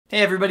Hey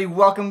everybody,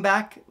 welcome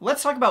back.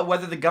 Let's talk about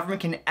whether the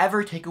government can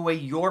ever take away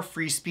your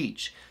free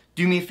speech.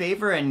 Do me a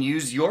favor and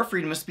use your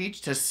freedom of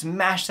speech to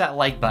smash that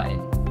like button.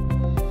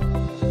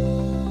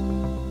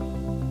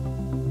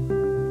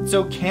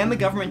 So can the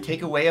government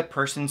take away a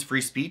person's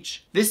free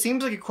speech? This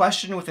seems like a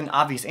question with an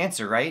obvious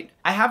answer, right?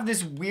 I have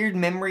this weird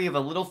memory of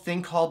a little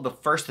thing called the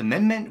First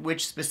Amendment,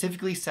 which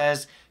specifically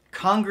says,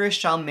 Congress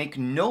shall make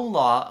no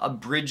law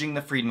abridging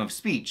the freedom of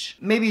speech.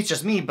 Maybe it's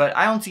just me, but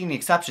I don't see any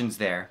exceptions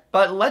there.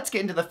 But let's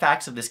get into the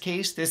facts of this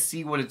case to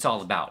see what it's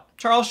all about.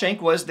 Charles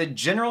Schenck was the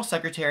General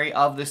Secretary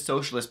of the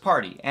Socialist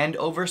Party and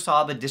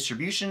oversaw the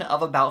distribution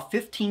of about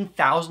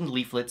 15,000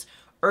 leaflets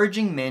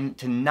urging men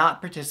to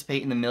not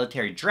participate in the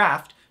military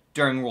draft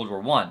during World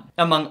War I.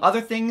 Among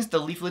other things, the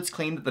leaflets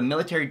claimed that the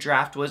military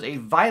draft was a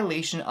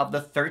violation of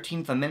the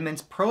 13th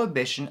Amendment's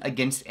prohibition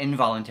against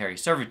involuntary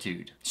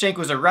servitude. Schenck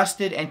was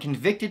arrested and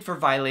convicted for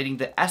violating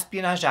the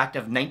Espionage Act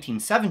of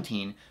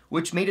 1917,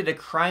 which made it a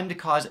crime to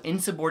cause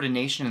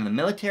insubordination in the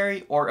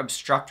military or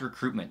obstruct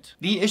recruitment.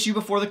 The issue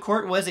before the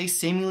court was a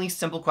seemingly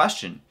simple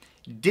question.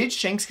 Did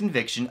Schenck's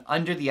conviction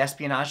under the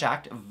Espionage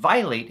Act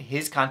violate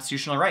his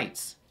constitutional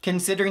rights?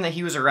 Considering that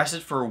he was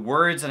arrested for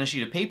words on a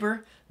sheet of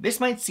paper, this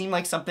might seem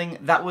like something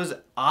that was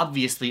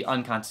obviously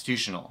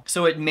unconstitutional.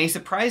 So it may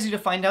surprise you to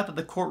find out that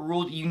the court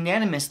ruled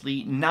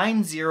unanimously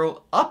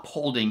 9-0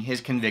 upholding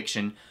his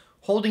conviction,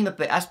 holding that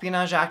the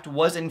Espionage Act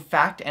was in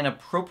fact an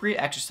appropriate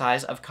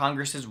exercise of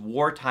Congress's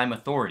wartime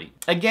authority.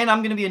 Again, I'm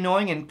going to be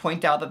annoying and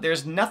point out that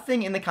there's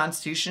nothing in the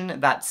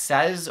Constitution that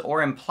says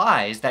or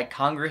implies that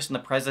Congress and the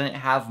President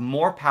have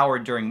more power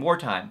during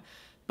wartime,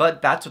 but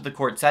that's what the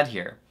court said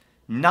here.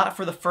 Not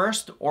for the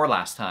first or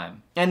last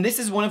time. And this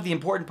is one of the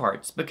important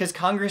parts, because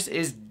Congress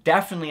is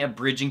definitely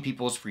abridging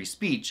people's free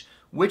speech,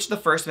 which the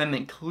First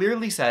Amendment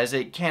clearly says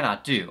it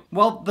cannot do.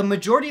 Well, the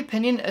majority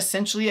opinion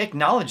essentially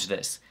acknowledged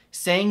this,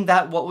 saying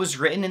that what was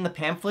written in the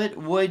pamphlet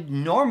would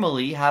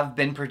normally have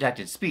been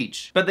protected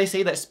speech. But they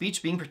say that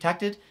speech being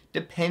protected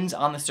depends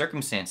on the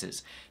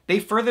circumstances. They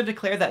further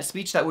declare that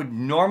speech that would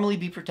normally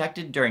be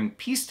protected during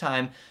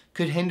peacetime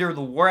could hinder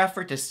the war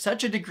effort to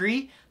such a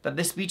degree that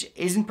the speech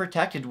isn't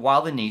protected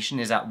while the nation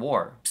is at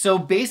war. So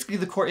basically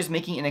the court is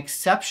making an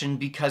exception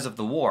because of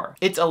the war.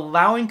 It's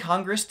allowing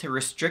Congress to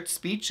restrict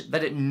speech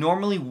that it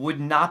normally would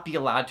not be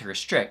allowed to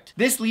restrict.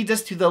 This leads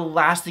us to the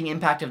lasting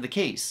impact of the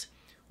case,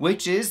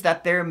 which is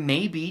that there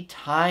may be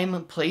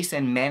time, place,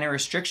 and manner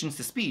restrictions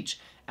to speech,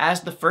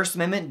 as the First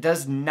Amendment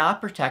does not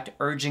protect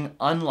urging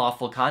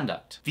unlawful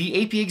conduct.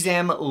 The AP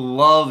exam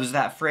loves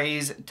that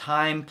phrase,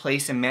 time,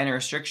 place, and manner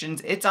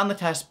restrictions. It's on the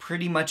test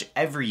pretty much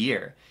every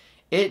year.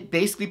 It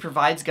basically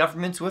provides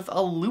governments with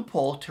a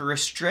loophole to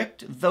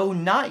restrict, though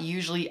not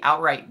usually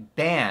outright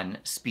ban,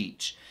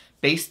 speech,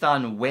 based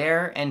on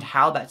where and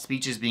how that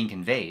speech is being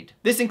conveyed.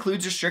 This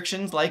includes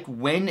restrictions like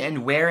when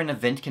and where an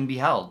event can be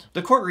held.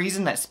 The court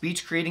reasoned that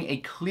speech creating a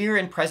clear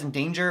and present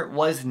danger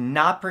was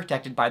not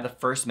protected by the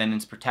First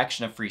Amendment's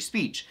protection of free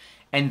speech,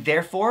 and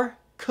therefore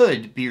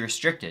could be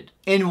restricted.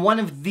 In one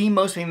of the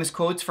most famous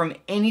quotes from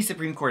any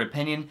Supreme Court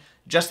opinion,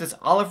 Justice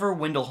Oliver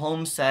Wendell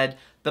Holmes said,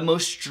 "The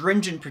most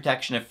stringent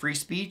protection of free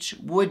speech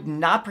would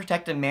not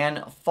protect a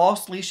man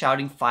falsely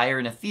shouting fire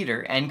in a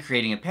theater and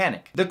creating a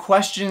panic. The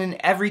question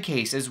in every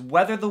case is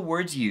whether the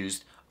words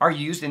used are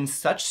used in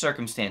such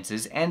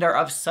circumstances and are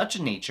of such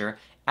a nature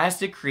as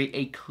to create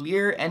a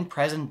clear and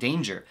present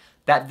danger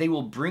that they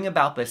will bring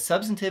about the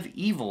substantive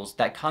evils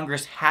that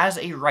Congress has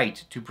a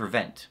right to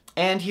prevent."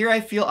 And here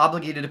I feel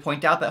obligated to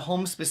point out that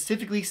Holmes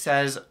specifically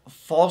says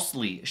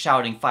falsely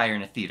shouting fire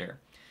in a theater.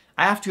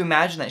 I have to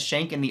imagine that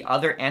Schenck and the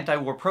other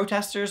anti-war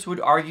protesters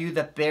would argue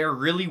that there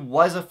really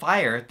was a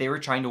fire they were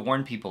trying to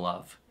warn people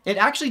of. It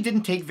actually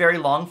didn't take very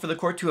long for the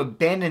court to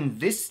abandon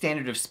this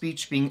standard of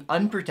speech being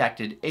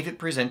unprotected if it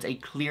presents a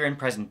clear and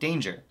present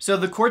danger. So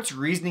the court's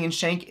reasoning in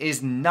Schenck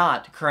is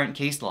not current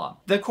case law.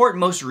 The court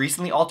most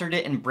recently altered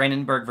it in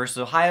Brandenburg versus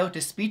Ohio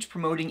to speech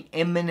promoting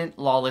imminent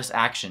lawless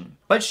action.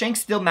 But Schenck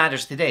still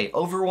matters today,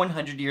 over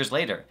 100 years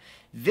later.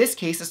 This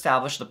case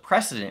established the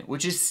precedent,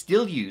 which is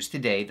still used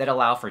today, that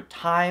allow for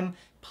time,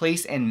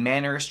 place, and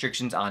manner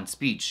restrictions on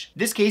speech.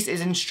 This case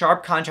is in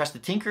sharp contrast to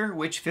Tinker,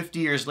 which 50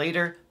 years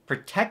later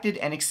protected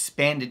and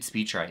expanded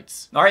speech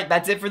rights. Alright,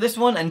 that's it for this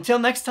one. Until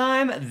next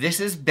time, this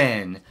has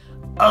been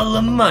a La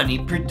Money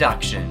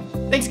production.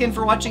 Thanks again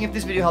for watching. If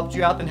this video helped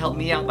you out, then help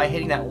me out by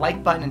hitting that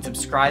like button and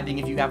subscribing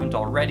if you haven't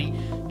already.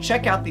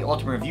 Check out the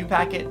Ultimate Review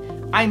Packet.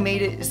 I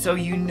made it so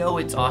you know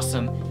it's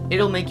awesome.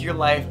 It'll make your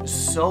life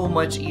so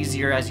much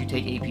easier as you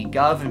take AP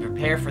Gov and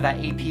prepare for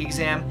that AP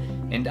exam,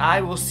 and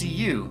I will see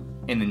you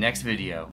in the next video.